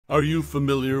Are you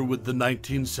familiar with the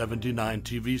 1979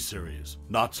 TV series,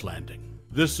 Knots Landing?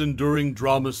 This enduring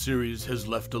drama series has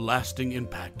left a lasting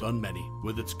impact on many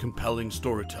with its compelling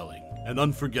storytelling and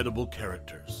unforgettable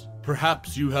characters.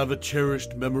 Perhaps you have a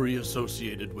cherished memory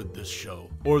associated with this show,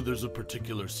 or there's a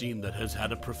particular scene that has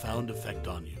had a profound effect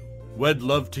on you. We'd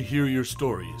love to hear your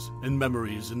stories and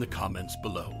memories in the comments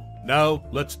below. Now,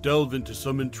 let's delve into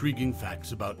some intriguing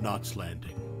facts about Knots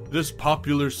Landing. This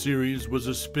popular series was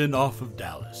a spin-off of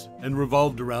Dallas and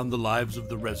revolved around the lives of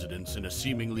the residents in a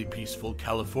seemingly peaceful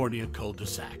California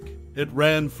cul-de-sac. It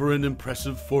ran for an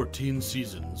impressive 14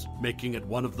 seasons, making it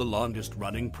one of the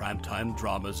longest-running primetime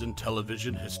dramas in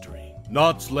television history.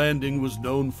 Knots Landing was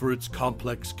known for its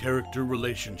complex character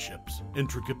relationships,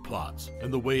 intricate plots,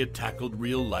 and the way it tackled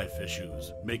real-life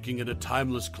issues, making it a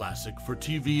timeless classic for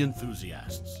TV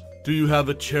enthusiasts. Do you have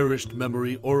a cherished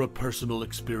memory or a personal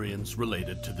experience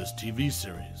related to this TV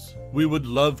series? We would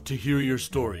love to hear your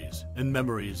stories and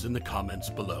memories in the comments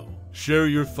below. Share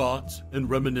your thoughts and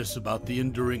reminisce about the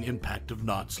enduring impact of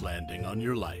Knots Landing on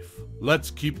your life. Let's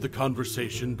keep the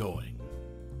conversation going.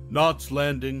 Knots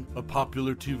Landing, a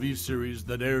popular TV series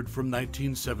that aired from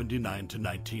 1979 to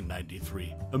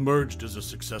 1993, emerged as a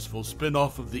successful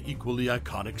spin-off of the equally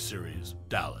iconic series,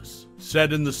 Dallas.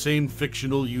 Set in the same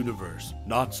fictional universe,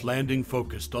 Knots Landing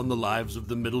focused on the lives of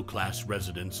the middle-class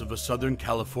residents of a Southern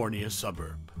California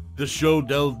suburb. The show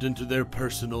delved into their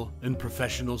personal and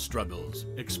professional struggles,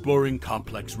 exploring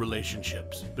complex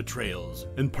relationships, betrayals,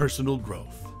 and personal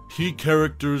growth. Key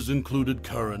characters included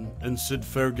Curran and Sid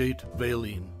Fairgate,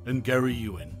 Valene, and Gary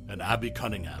Ewing, and Abby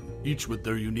Cunningham, each with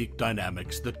their unique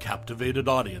dynamics that captivated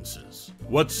audiences.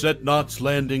 What set Knots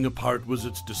Landing apart was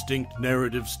its distinct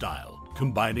narrative style,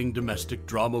 combining domestic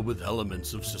drama with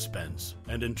elements of suspense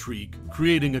and intrigue,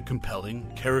 creating a compelling,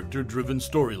 character-driven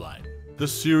storyline. The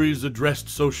series addressed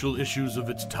social issues of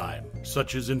its time,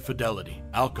 such as infidelity,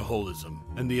 alcoholism,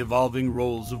 and the evolving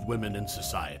roles of women in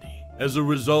society. As a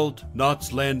result,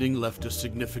 Knots Landing left a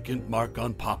significant mark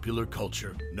on popular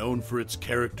culture, known for its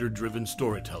character-driven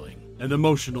storytelling and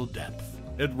emotional depth.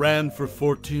 It ran for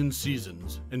 14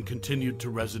 seasons and continued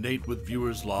to resonate with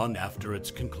viewers long after its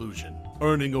conclusion,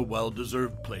 earning a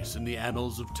well-deserved place in the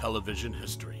annals of television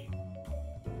history.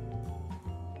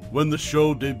 When the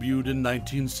show debuted in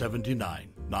 1979,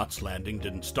 Knots Landing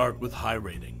didn't start with high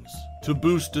ratings. To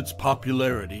boost its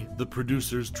popularity, the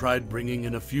producers tried bringing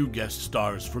in a few guest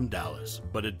stars from Dallas,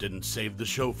 but it didn't save the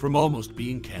show from almost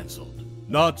being canceled.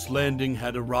 Knots Landing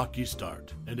had a rocky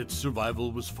start, and its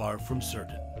survival was far from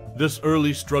certain. This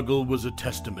early struggle was a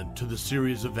testament to the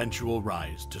series' eventual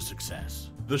rise to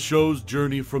success. The show's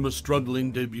journey from a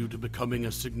struggling debut to becoming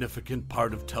a significant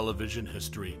part of television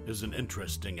history is an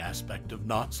interesting aspect of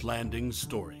Knots Landing's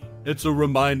story. It's a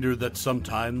reminder that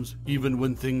sometimes, even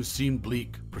when things seem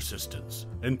bleak, persistence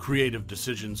and creative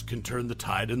decisions can turn the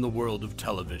tide in the world of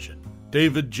television.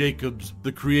 David Jacobs,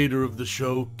 the creator of the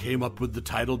show, came up with the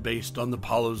title based on the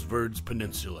Palos Verdes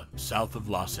Peninsula, south of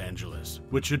Los Angeles,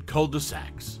 which had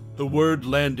cul-de-sacs. The word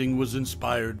landing was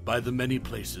inspired by the many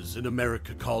places in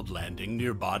America called landing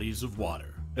near bodies of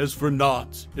water. As for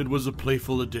Knots, it was a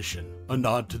playful addition, a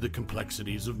nod to the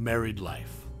complexities of married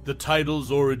life. The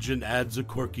title's origin adds a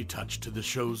quirky touch to the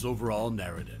show's overall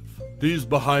narrative. These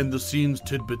behind-the-scenes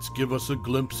tidbits give us a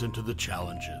glimpse into the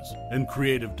challenges and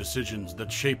creative decisions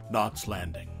that shaped Knots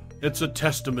Landing. It's a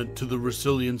testament to the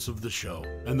resilience of the show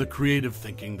and the creative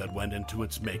thinking that went into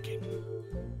its making.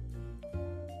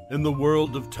 In the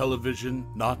world of television,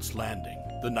 Knots Landing,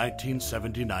 the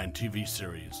 1979 TV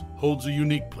series, holds a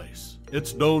unique place.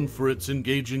 It's known for its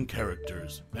engaging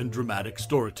characters and dramatic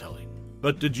storytelling.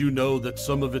 But did you know that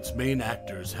some of its main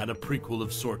actors had a prequel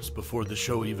of sorts before the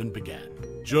show even began?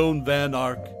 Joan Van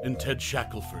Ark and Ted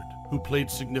Shackelford, who played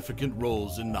significant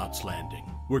roles in Knots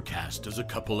Landing, were cast as a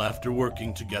couple after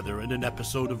working together in an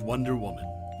episode of Wonder Woman.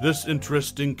 This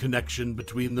interesting connection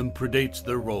between them predates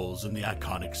their roles in the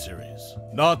iconic series.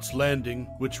 Knots Landing,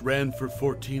 which ran for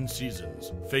 14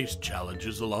 seasons, faced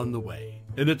challenges along the way.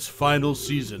 In its final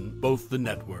season, both the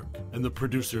network and the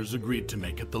producers agreed to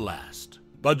make it the last.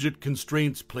 Budget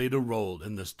constraints played a role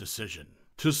in this decision.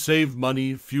 To save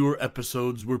money, fewer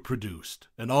episodes were produced,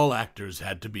 and all actors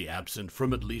had to be absent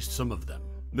from at least some of them.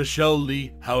 Michele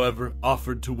Lee, however,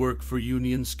 offered to work for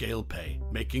union scale pay,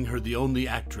 making her the only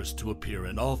actress to appear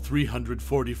in all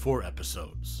 344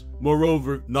 episodes.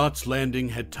 Moreover, Knots Landing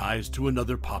had ties to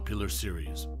another popular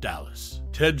series, Dallas.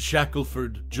 Ted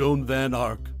Shackelford, Joan Van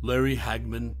Ark, Larry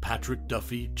Hagman, Patrick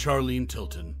Duffy, Charlene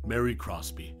Tilton, Mary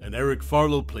Crosby, and Eric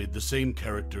Farlow played the same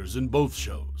characters in both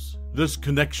shows. This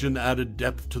connection added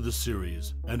depth to the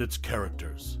series and its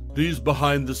characters. These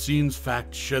behind-the-scenes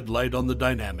facts shed light on the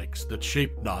dynamics that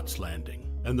shaped Knots Landing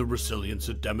and the resilience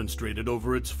it demonstrated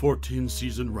over its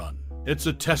 14-season run. It's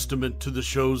a testament to the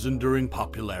show's enduring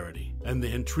popularity and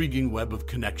the intriguing web of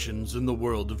connections in the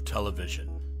world of television.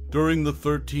 During the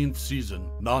 13th season,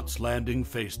 Knots Landing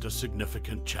faced a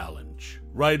significant challenge.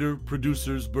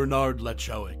 Writer-producers Bernard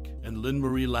Lechowick and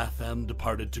Lynn-Marie Latham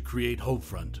departed to create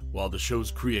Homefront, while the show's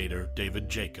creator, David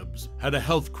Jacobs, had a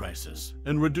health crisis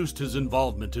and reduced his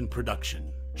involvement in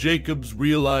production. Jacobs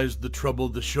realized the trouble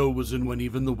the show was in when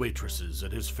even the waitresses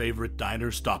at his favorite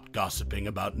diner stopped gossiping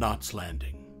about Knots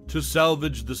Landing. To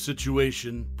salvage the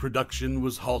situation, production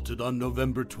was halted on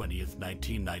November 20th,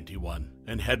 1991,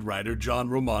 and head writer John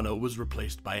Romano was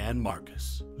replaced by Ann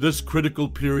Marcus. This critical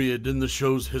period in the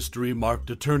show's history marked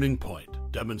a turning point,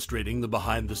 demonstrating the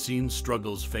behind-the-scenes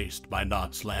struggles faced by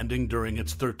Knots Landing during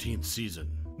its 13th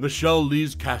season. Michele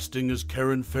Lee's casting as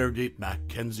Karen Fairgate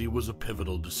MacKenzie was a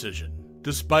pivotal decision.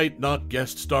 Despite not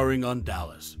guest starring on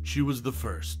Dallas, she was the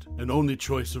first and only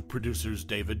choice of producers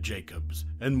David Jacobs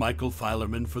and Michael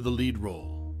Filerman for the lead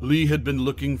role. Lee had been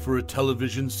looking for a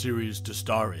television series to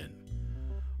star in,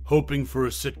 hoping for a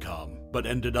sitcom, but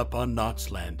ended up on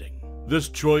Knots Landing. This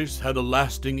choice had a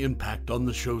lasting impact on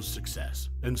the show's success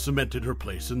and cemented her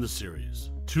place in the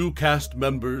series. Two cast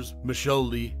members, Michele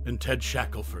Lee and Ted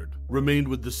Shackelford, remained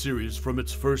with the series from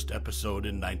its first episode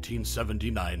in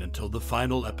 1979 until the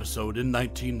final episode in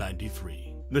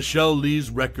 1993. Michele Lee's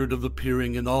record of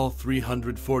appearing in all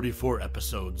 344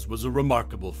 episodes was a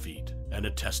remarkable feat and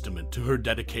a testament to her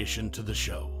dedication to the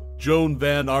show. Joan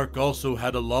Van Ark also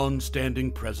had a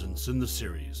long-standing presence in the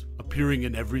series, appearing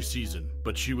in every season,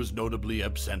 but she was notably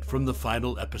absent from the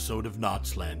final episode of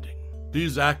Knots Landing.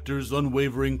 These actors'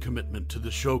 unwavering commitment to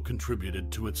the show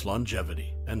contributed to its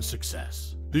longevity and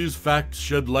success. These facts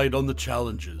shed light on the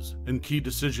challenges and key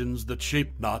decisions that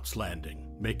shaped Knots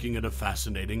Landing, making it a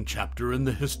fascinating chapter in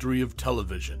the history of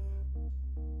television.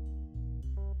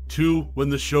 2. When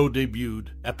the show debuted,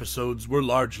 episodes were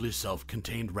largely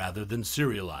self-contained rather than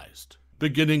serialized.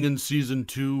 Beginning in Season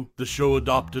 2, the show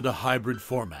adopted a hybrid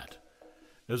format,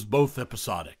 as both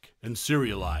episodic and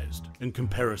serialized in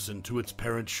comparison to its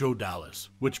parent show Dallas,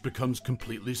 which becomes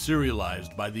completely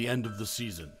serialized by the end of the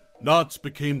season. Knots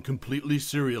became completely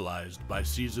serialized by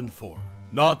Season 4.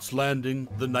 Knots Landing,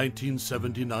 the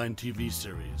 1979 TV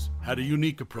series, had a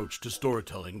unique approach to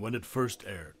storytelling when it first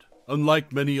aired.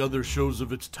 Unlike many other shows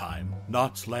of its time,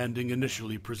 Knots Landing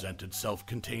initially presented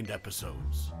self-contained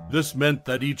episodes. This meant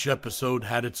that each episode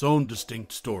had its own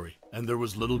distinct story, and there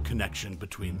was little connection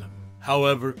between them.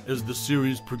 However, as the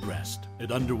series progressed,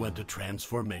 it underwent a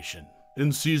transformation.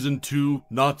 In Season 2,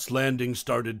 Knots Landing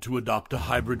started to adopt a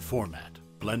hybrid format,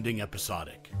 blending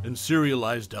episodic and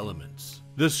serialized elements.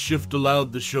 This shift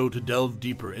allowed the show to delve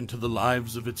deeper into the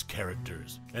lives of its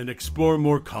characters and explore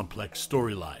more complex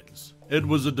storylines. It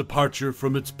was a departure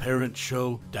from its parent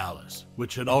show, Dallas,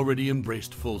 which had already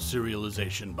embraced full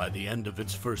serialization by the end of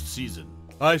its first season.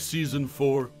 By Season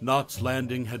 4, Knots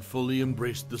Landing had fully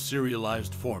embraced the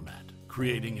serialized format,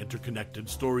 creating interconnected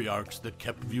story arcs that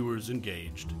kept viewers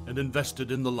engaged and invested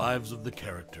in the lives of the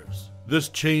characters. This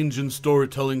change in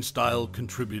storytelling style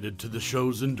contributed to the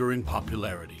show's enduring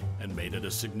popularity and made it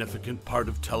a significant part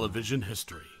of television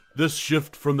history. This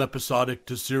shift from episodic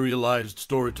to serialized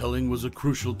storytelling was a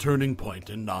crucial turning point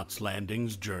in Knots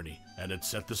Landing's journey, and it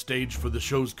set the stage for the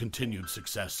show's continued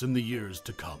success in the years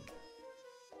to come.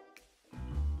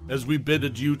 As we bid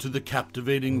adieu to the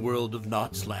captivating world of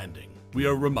Knots Landing, we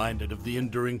are reminded of the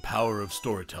enduring power of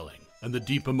storytelling and the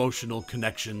deep emotional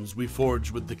connections we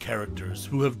forge with the characters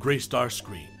who have graced our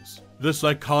screens. This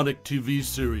iconic TV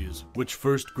series, which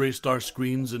first graced our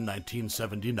screens in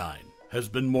 1979, has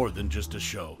been more than just a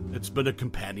show. It's been a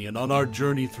companion on our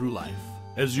journey through life.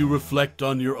 As you reflect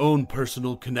on your own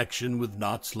personal connection with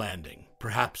Knots Landing,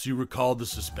 perhaps you recall the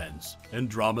suspense and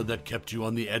drama that kept you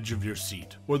on the edge of your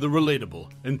seat, or the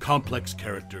relatable and complex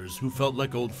characters who felt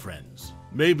like old friends.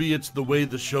 Maybe it's the way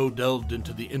the show delved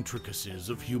into the intricacies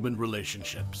of human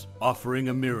relationships, offering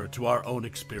a mirror to our own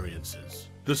experiences.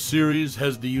 The series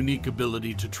has the unique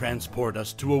ability to transport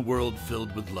us to a world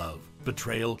filled with love,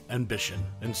 betrayal, ambition,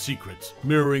 and secrets,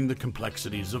 mirroring the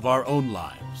complexities of our own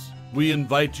lives. We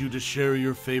invite you to share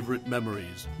your favorite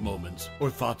memories, moments, or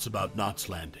thoughts about Knots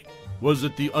Landing. Was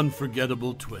it the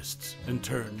unforgettable twists and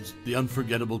turns, the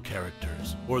unforgettable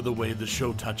characters, or the way the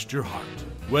show touched your heart?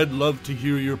 We'd love to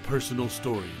hear your personal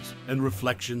stories and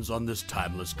reflections on this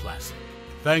timeless classic.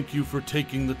 Thank you for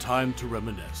taking the time to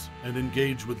reminisce and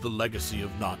engage with the legacy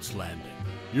of Knots Landing.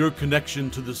 Your connection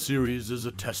to the series is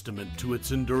a testament to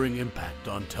its enduring impact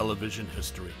on television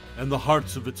history and the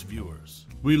hearts of its viewers.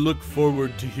 We look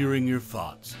forward to hearing your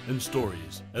thoughts and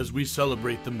stories as we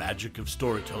celebrate the magic of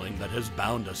storytelling that has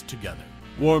bound us together.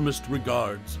 Warmest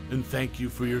regards, and thank you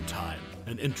for your time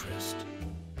and interest.